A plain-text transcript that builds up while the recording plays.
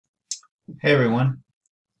Hey everyone,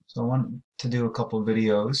 so I want to do a couple of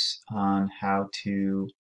videos on how to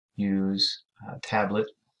use tablet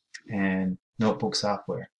and notebook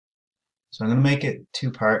software. So I'm going to make it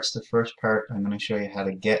two parts. The first part I'm going to show you how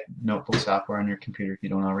to get notebook software on your computer if you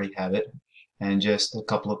don't already have it, and just a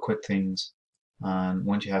couple of quick things on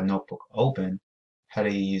once you have notebook open, how do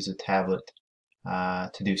you use a tablet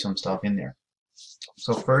to do some stuff in there.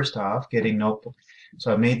 So first off, getting notebook.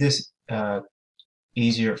 So I've made this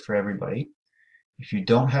easier for everybody. If you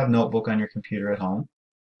don't have Notebook on your computer at home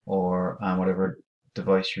or on whatever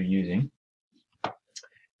device you're using,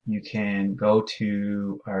 you can go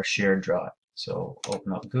to our shared drive. So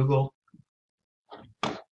open up Google.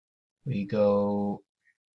 We go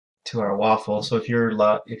to our waffle. So if you're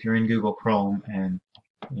in Google Chrome and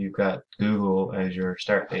you've got Google as your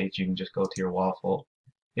start page, you can just go to your waffle.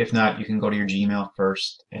 If not, you can go to your Gmail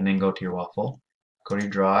first and then go to your waffle. Go to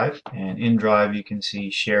your drive, and in drive you can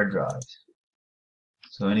see shared drives.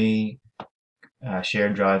 So any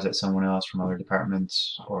shared drives that someone else from other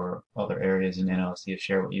departments or other areas in NLSD have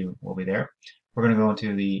shared with you will be there. We're going to go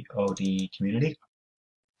into the OD community,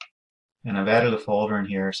 and I've added a folder in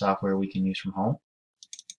here, software we can use from home.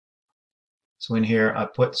 So in here I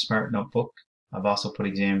put Smart Notebook. I've also put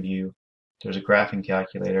Exam View. There's a graphing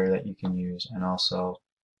calculator that you can use, and also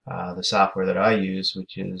the software that I use,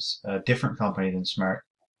 which is a different company than Smart,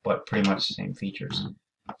 but pretty much the same features.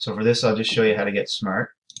 So for this I'll just show you how to get Smart.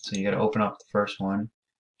 So you got to open up the first one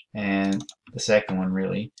and the second one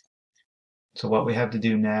really. So what we have to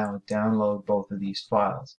do now is download both of these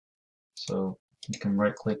files. So you can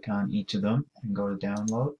right click on each of them and go to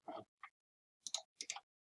download.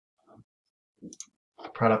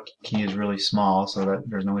 Product key is really small, so that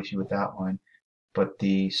there's no issue with that one. But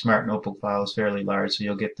the Smart Notebook file is fairly large, so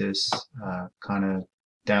you'll get this kind of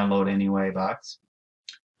download anyway box,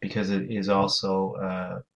 because it is also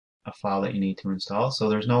a file that you need to install. So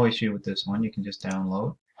there's no issue with this one. You can just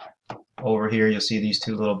download. Over here you'll see these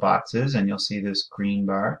two little boxes, and you'll see this green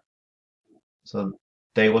bar. So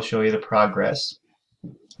they will show you the progress.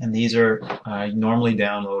 And these are normally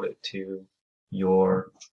downloaded to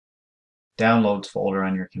your downloads folder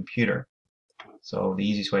on your computer. So the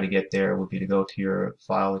easiest way to get there would be to go to your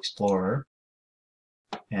File Explorer.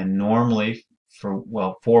 And normally for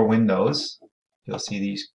Windows, you'll see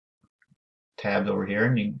these tabs over here,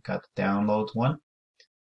 and you've got the Downloads one.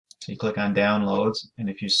 So you click on Downloads, and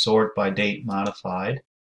if you sort by date modified,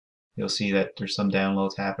 you'll see that there's some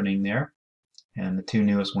downloads happening there, and the two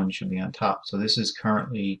newest ones should be on top. So this is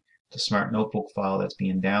currently the Smart Notebook file that's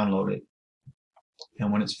being downloaded,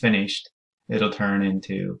 and when it's finished, it'll turn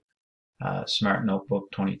into Smart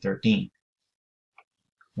Notebook 2013.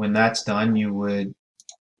 When that's done, you would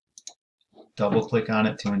double click on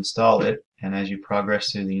it to install it, and as you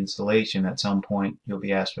progress through the installation, at some point you'll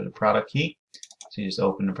be asked for the product key. So you just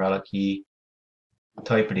open the product key,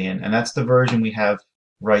 type it in, and that's the version we have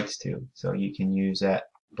rights to. So you can use that,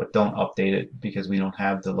 but don't update it because we don't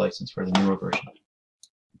have the license for the newer version.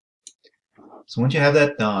 So once you have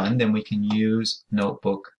that done, then we can use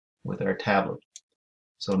Notebook with our tablet.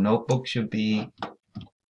 So Notebook should be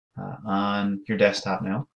on your desktop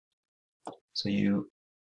now. So you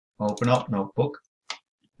open up Notebook,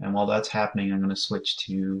 and while that's happening, I'm going to switch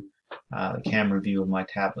to the camera view of my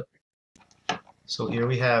tablet. So here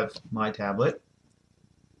we have my tablet.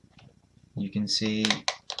 You can see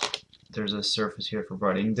there's a surface here for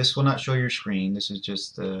writing. This will not show your screen. This is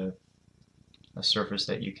just a surface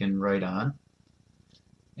that you can write on.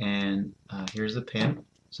 And here's the pen.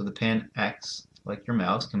 So the pen acts like your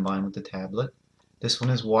mouse combined with the tablet. This one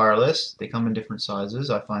is wireless. They come in different sizes.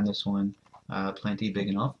 I find this one plenty big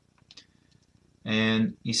enough.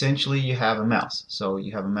 And essentially you have a mouse. So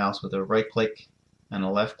you have a mouse with a right click and a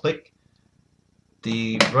left click.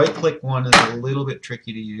 The right click one is a little bit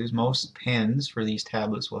tricky to use. Most pens for these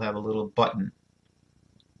tablets will have a little button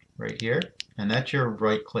right here, and that's your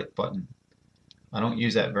right click button. I don't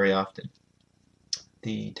use that very often.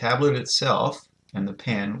 The tablet itself and the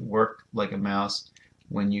pen work like a mouse.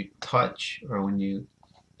 When you touch or when you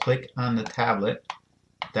click on the tablet,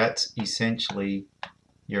 that's essentially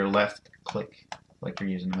your left click, like you're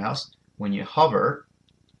using a mouse. When you hover,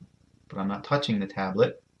 but I'm not touching the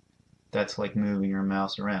tablet, that's like moving your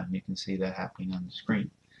mouse around. You can see that happening on the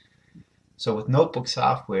screen. So with Notebook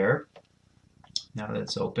software, now that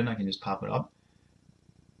it's open, I can just pop it up.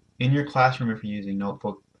 In your classroom, if you're using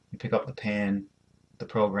Notebook, you pick up the pen, the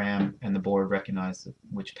program, and the board recognize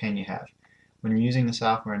which pen you have. When you're using the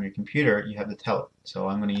software on your computer, you have to tell it. So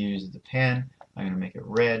I'm going to use the pen, I'm going to make it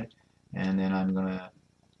red, and then I'm going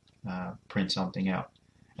to print something out.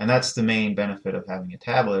 And that's the main benefit of having a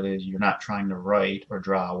tablet, is you're not trying to write or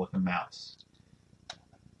draw with a mouse.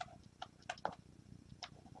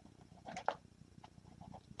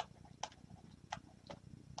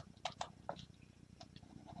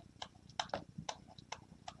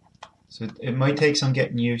 So it might take some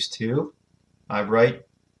getting used to. I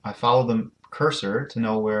follow the cursor to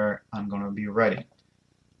know where I'm going to be writing.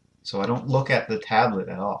 So I don't look at the tablet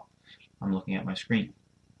at all. I'm looking at my screen.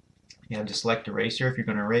 You have to select eraser if you're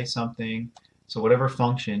going to erase something. So whatever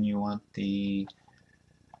function you want the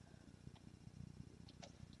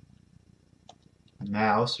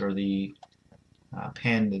mouse or the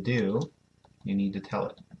pen to do, you need to tell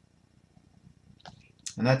it.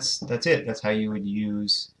 And that's it. That's how you would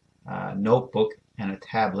use a notebook and a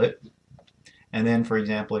tablet. And then, for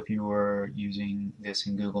example, if you were using this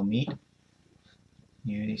in Google Meet,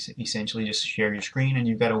 you essentially just share your screen and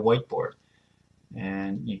you've got a whiteboard.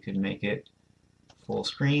 And you could make it full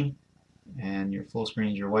screen, and your full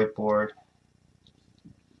screen is your whiteboard,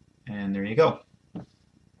 and there you go.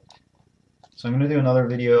 So I'm going to do another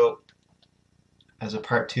video as a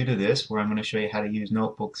part 2 to this, where I'm going to show you how to use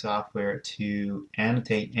notebook software to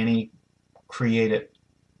annotate any creative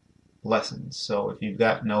lessons. So if you've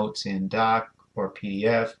got notes in Doc or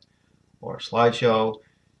PDF or Slideshow,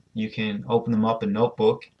 you can open them up in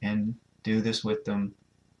Notebook and do this with them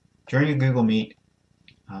during a Google Meet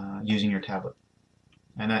using your tablet.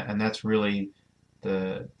 And that's really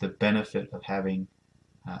the benefit of having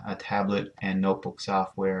a tablet and notebook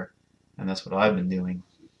software, and that's what I've been doing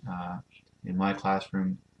in my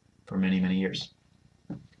classroom for many years.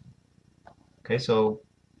 Okay, so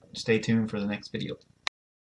stay tuned for the next video.